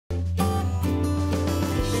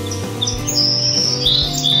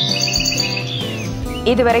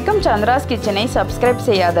இதுவரைக்கும் சந்திராஸ் கிச்சனை சப்ஸ்கிரைப்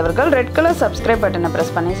செய்யாதவர்கள் ரெட் கலர் சப்ஸ்கிரைப் பட்டனை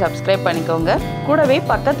பிரஸ் பண்ணி சப்ஸ்கிரைப் பண்ணிக்கோங்க. கூடவே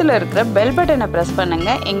பக்கத்தில் இருக்கிற பெல் பட்டனை பிரஸ் பண்ணுங்க.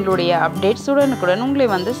 எங்களுடைய அப்டேட்ஸ் உடனுக்குடன் உங்களை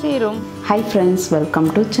வந்து சேரும். Hi friends, welcome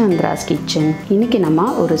to Chandra's kitchen. இன்றைக்கி நம்ம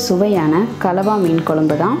ஒரு சுவையான கலவா மீன்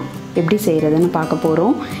குழம்பு தான் எப்படி செய்கிறதுன்னு பார்க்க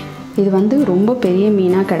போகிறோம். இது ரொம்ப பெரிய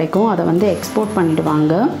மீனாக கிடைக்கும், அதை எக்ஸ்போர்ட்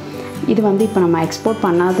பண்ணிடுவாங்க. இது இப்போ நம்ம எக்ஸ்போர்ட்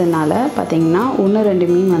பண்ணாததுனால பார்த்திங்கன்னா 1-2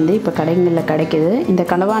 மீன் இப்போ கடைகளில் கிடைக்கிது. இந்த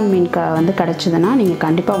கலவான் மீன் கிடச்சிதுன்னா நீங்கள்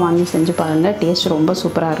கண்டிப்பாக வாங்கி செஞ்சு பாருங்கள், டேஸ்ட் ரொம்ப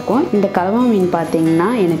சூப்பராக இருக்கும். இந்த கலவான் மீன் பார்த்திங்கன்னா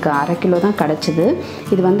எனக்கு 1/2 கிலோ தான் கிடச்சிது.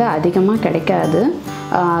 இது அதிகமாக கிடைக்காது,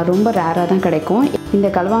 ரொம்ப ரேராக தான் கிடைக்கும். இந்த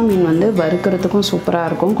கலவா மீன் வறுக்கிறதுக்கும் சூப்பராக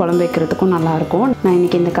இருக்கும், குழம்பு வைக்கிறதுக்கும் நல்லாயிருக்கும். நான்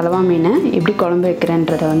இன்றைக்கி இந்த கலவா மீனை எப்படி குழம்பு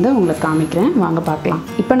வைக்கிறேன்றதை உங்களுக்கு காமிக்கிறேன், வாங்க பார்க்கலாம்.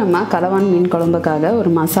 இப்போ நம்ம கலவான் மீன் குழம்புக்காக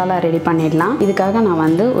ஒரு மசாலா ரெடி பண்ணிடலாம். இதுக்காக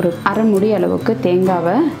நான் ஒரு அரை முடி அளவுக்கு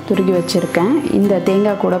தேங்காவை துருகி வச்சுருக்கேன். இந்த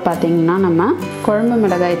தேங்காய் கூட பார்த்திங்கன்னா நம்ம குழம்பு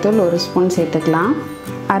மிளகாய்த்தூள் 1 ஸ்பூன் சேர்த்துக்கலாம்.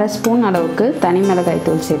 1/2 ஸ்பூன் அளவுக்கு தனி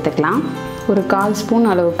மிளகாய்த்தூள் சேர்த்துக்கலாம். ஒரு 1/4 ஸ்பூன்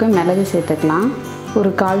அளவுக்கு மிளகு சேர்த்துக்கலாம். ஒரு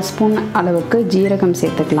 1/4 ஸ்பூன் அளவுக்கு ஜீரகம்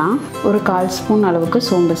சேர்த்துக்கலாம். ஒரு 1/4 ஸ்பூன் அளவுக்கு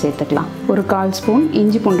சோம்பு சேர்த்துக்கலாம். ஒரு 1/4 ஸ்பூன்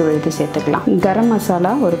இஞ்சி பூண்டு விழுது சேர்த்துக்கலாம். கரம்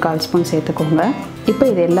மசாலா ஒரு 1/4 ஸ்பூன் சேர்த்துக்கோங்க. இப்போ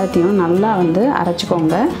இது எல்லாத்தையும் நல்லா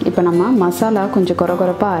அரைச்சிக்கோங்க. இப்போ நம்ம மசாலா கொஞ்சம்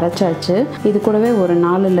கொரகொரப்பாக அரைச்சாச்சு. இது கூடவே ஒரு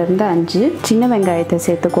 4-5 சின்ன வெங்காயத்தை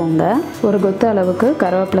சேர்த்துக்கோங்க. ஒரு கொத்து அளவுக்கு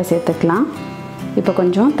கருவேப்பிலை சேர்த்துக்கலாம். இப்போ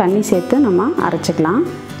கொஞ்சம் தண்ணி சேர்த்து நம்ம அரைச்சிக்கலாம்.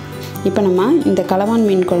 இப்போ நம்ம இந்த கலவான்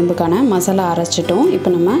மீன் குழம்புக்கான மசாலா அரைச்சிட்டோம். இப்போ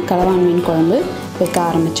நம்ம கலவான் மீன் குழம்பு வைக்க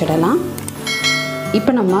ஆரம்பிச்சிடலாம்.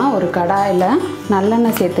 இப்போ நம்ம ஒரு கடாயில்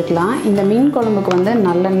நல்லெண்ணெய் சேர்த்துக்கலாம். இந்த மீன் குழம்புக்கு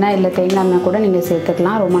நல்லெண்ணெய் இல்லை தேங்காய் எண்ணெய் கூட நீங்கள்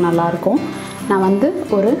சேர்த்துக்கலாம், ரொம்ப நல்லாயிருக்கும். நான்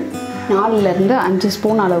ஒரு 4-5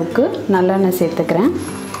 ஸ்பூன் அளவுக்கு நல்லெண்ணெய் சேர்த்துக்கிறேன்.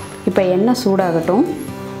 இப்போ எண்ணெய் சூடாகட்டும்.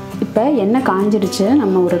 இப்போ எண்ணெய் காஞ்சிடுச்சு.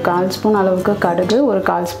 நம்ம ஒரு 1/4 ஸ்பூன் அளவுக்கு கடுகு, ஒரு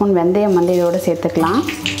 1/4 ஸ்பூன் வெந்தயம் இதோடு சேர்த்துக்கலாம்.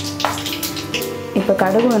 இப்போ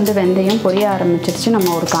கடுகு வெந்தயம் பொரிய ஆரம்பிச்சிருச்சு. நம்ம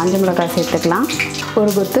ஒரு காஞ்ச மிளகாய் சேர்த்துக்கலாம். ஒரு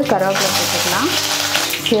கொத்து கருவேப்பிலை சேர்த்துக்கலாம்.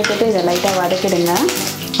 சேர்த்துட்டு இதை லைட்டாக வதக்கிடுங்க.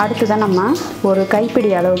 அடுத்ததான் நம்ம ஒரு கைப்பிடி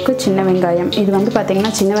அளவுக்கு சின்ன வெங்காயம், இது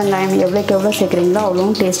பார்த்திங்கன்னா சின்ன வெங்காயம் எவ்வளோக்கு எவ்வளோ சேர்க்குறீங்களோ அவ்வளோ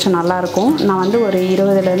டேஸ்ட்டு நல்லாயிருக்கும். நான் ஒரு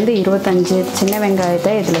 20-25 சின்ன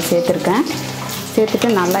வெங்காயத்தை இதில் சேர்த்துருக்கேன். சேர்த்துட்டு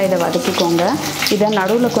நல்லா இதை வதக்கிக்கோங்க. இதை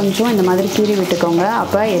நடுவில் கொஞ்சம் இந்த மாதிரி கீறி விட்டுக்கோங்க,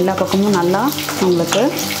 அப்போ எல்லா பக்கமும் நல்லா உங்களுக்கு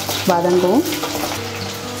வதங்கும்.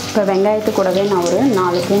 இப்போ வெங்காயத்து கூடவே நான் ஒரு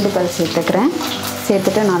 4 பூண்டு பல் சேர்த்துக்கிறேன்.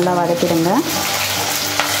 சேர்த்துட்டு நல்லா வதக்கிடுங்க.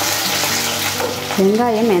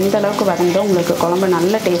 வெங்காயம் எந்த அளவுக்கு வதங்கிதோ உங்களுக்கு குழம்பு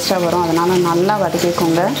நல்ல டேஸ்ட்டாக வரும், அதனால் நல்லா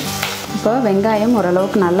வதக்கிக்கோங்க. இப்போ வெங்காயம்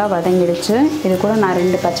ஓரளவுக்கு நல்லா வதங்கிடுச்சு. இது கூட நான்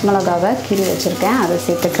 2 பச்சை மிளகாவை கீறி வச்சுருக்கேன், அதை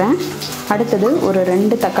சேர்த்துக்கிறேன். அடுத்தது ஒரு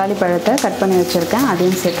 2 தக்காளி பழத்தை கட் பண்ணி வச்சுருக்கேன்,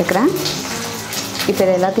 அதையும் சேர்த்துக்கிறேன். இப்போ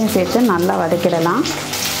இது எல்லாத்தையும் சேர்த்து நல்லா வதக்கிடலாம்.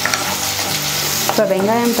 இப்போ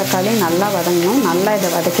வெங்காயம் தக்காளி நல்லா வதங்கணும், நல்லா இதை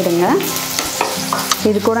வதக்கிடுங்க.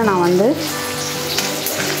 இது கூட நான்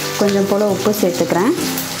கொஞ்சம் போல் உப்பு சேர்த்துக்கிறேன்,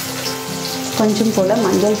 கொஞ்சம் போல்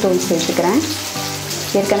மஞ்சள் தூள் சேர்த்துக்கிறேன்.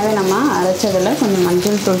 ஏற்கனவே நம்ம அரைச்சதில் கொஞ்சம்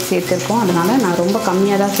மஞ்சள் தூள் சேர்த்துருக்கோம், அதனால் நான் ரொம்ப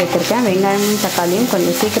கம்மியாக தான் சேர்த்துருக்கேன். வெங்காயமும் தக்காளியும்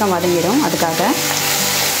கொஞ்சம் சீக்கிரம் வதங்கிடும், அதுக்காக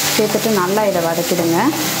சேர்த்துட்டு நல்லா இதை வதக்கிடுங்க.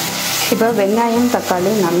 இப்போ வெங்காயம்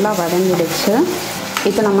தக்காளி நல்லா வதங்கிடுச்சு.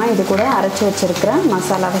 இப்போ நம்ம இது கூட அரைச்சி வச்சுருக்கிற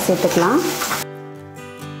மசாலாவை சேர்த்துக்கலாம்.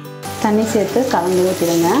 தண்ணி சேர்த்து கலந்து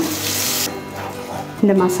ஊற்றிடுங்க.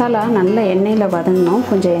 இந்த மசாலா நல்ல எண்ணெயில் வதங்கணும்,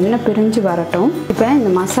 கொஞ்சம் எண்ணெய் பிரிஞ்சு வரட்டும். இப்போ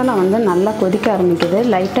இந்த மசாலா நல்லா கொதிக்க ஆரம்பிக்குது,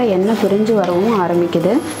 லைட்டாக எண்ணெய் பிரிஞ்சு வரவும்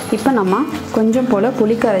ஆரம்பிக்குது. இப்போ நம்ம கொஞ்சம் போல்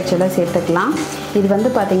புளி கரைச்சலை சேர்த்துக்கலாம். இது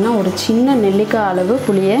பார்த்திங்கன்னா ஒரு சின்ன நெல்லிக்காய் அளவு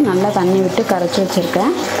புளியை நல்லா தண்ணி விட்டு கரைச்சி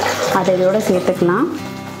வச்சுருக்கேன், அதை இதோடு சேர்த்துக்கலாம்.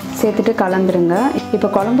 சேர்த்துட்டு கலந்துருங்க. இப்போ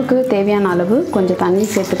குழம்புக்கு தேவையான அளவு கொஞ்சம் தண்ணி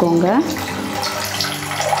சேர்த்துக்கோங்க.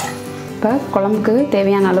 இப்போ குழம்புக்கு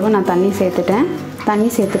தேவையான அளவு நான் தண்ணி சேர்த்துட்டேன். தண்ணி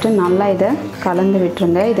சேர்த்துட்டு நல்லா இதை கலந்து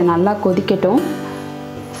விட்டுருங்க. இது நல்லா கொதிக்கட்டும்.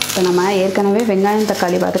 இப்போ நம்ம ஏற்கனவே வெங்காயம்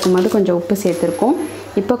தக்காளி வதக்கும் போது கொஞ்சம் உப்பு சேர்த்துருக்கோம்.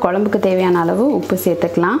 இப்போ குழம்புக்கு தேவையான அளவு உப்பு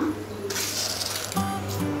சேர்த்துக்கலாம்.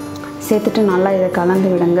 சேர்த்துட்டு நல்லா இதை கலந்து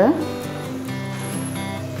விடுங்க.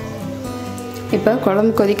 இப்போ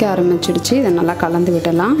குழம்பு கொதிக்க ஆரம்பிச்சிடுச்சு, இதை நல்லா கலந்து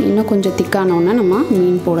விடலாம். இன்னும் கொஞ்சம் திக்கானோன்னு நம்ம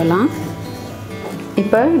மீன் போடலாம்.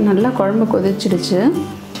 இப்போ நல்லா குழம்பு கொதிச்சிடுச்சு.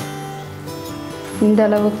 இந்த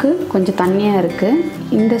அளவுக்கு கொஞ்சம் தண்ணியாக இருக்குது.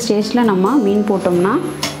 இந்த ஸ்டேஜில் நம்ம மீன் போட்டோம்னா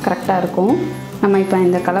கரெக்டாக இருக்கும். நம்ம இப்போ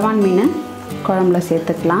இந்த கலவான் மீனை குழம்புல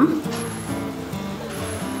சேர்த்துக்கலாம்.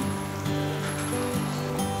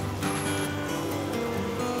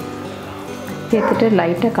 சேர்த்துட்டு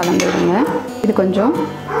லைட்டாக கலந்து விடுங்க. இது கொஞ்சம்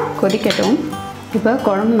கொதிக்கட்டும். இப்போ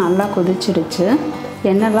குழம்பு நல்லா கொதிச்சிடுச்சு,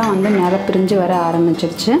 எண்ணெய்லாம் மேலே பிரிஞ்சு வர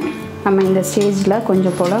ஆரம்பிச்சிடுச்சு. நம்ம இந்த ஸ்டேஜில்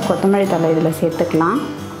கொஞ்சம் போல் கொத்தமல்லி தழை இதில் சேர்த்துக்கலாம்.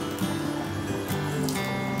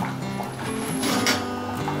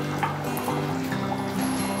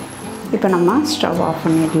 இப்போ நம்ம ஸ்டவ் ஆஃப்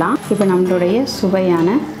பண்ணிடலாம். இப்போ நம்மளுடைய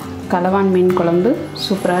சுவையான கலவான் மீன் குழம்பு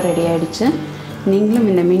சூப்பராக ரெடி ஆகிடுச்சு. நீங்களும்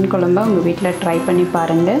இந்த மீன் குழம்பை உங்கள் வீட்டில் ட்ரை பண்ணி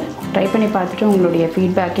பாருங்கள். ட்ரை பண்ணி பார்த்துட்டு உங்களுடைய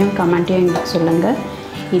ஃபீட்பேக்கையும் கமெண்ட்டையும் எங்களுக்கு சொல்லுங்கள்.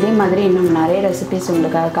 இதே மாதிரி இன்னும் நிறைய ரெசிபிஸ்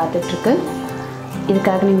உங்களுக்காக காத்துட்ருக்கு.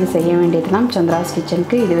 இதுக்காக நீங்கள் செய்ய வேண்டியதெல்லாம் சந்திராஸ்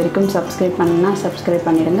கிச்சனுக்கு இது வரைக்கும் சப்ஸ்கிரைப் பண்ணுன்னா சப்ஸ்கிரைப்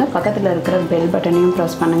பண்ணிடுங்க. பக்கத்தில் இருக்கிற பெல் பட்டனையும்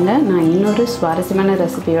ப்ரெஸ் பண்ணுங்கள். நான் இன்னொரு சுவாரஸ்யமான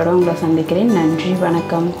ரெசிபியோடு உங்களை சந்திக்கிறேன். நன்றி,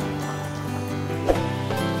 வணக்கம்.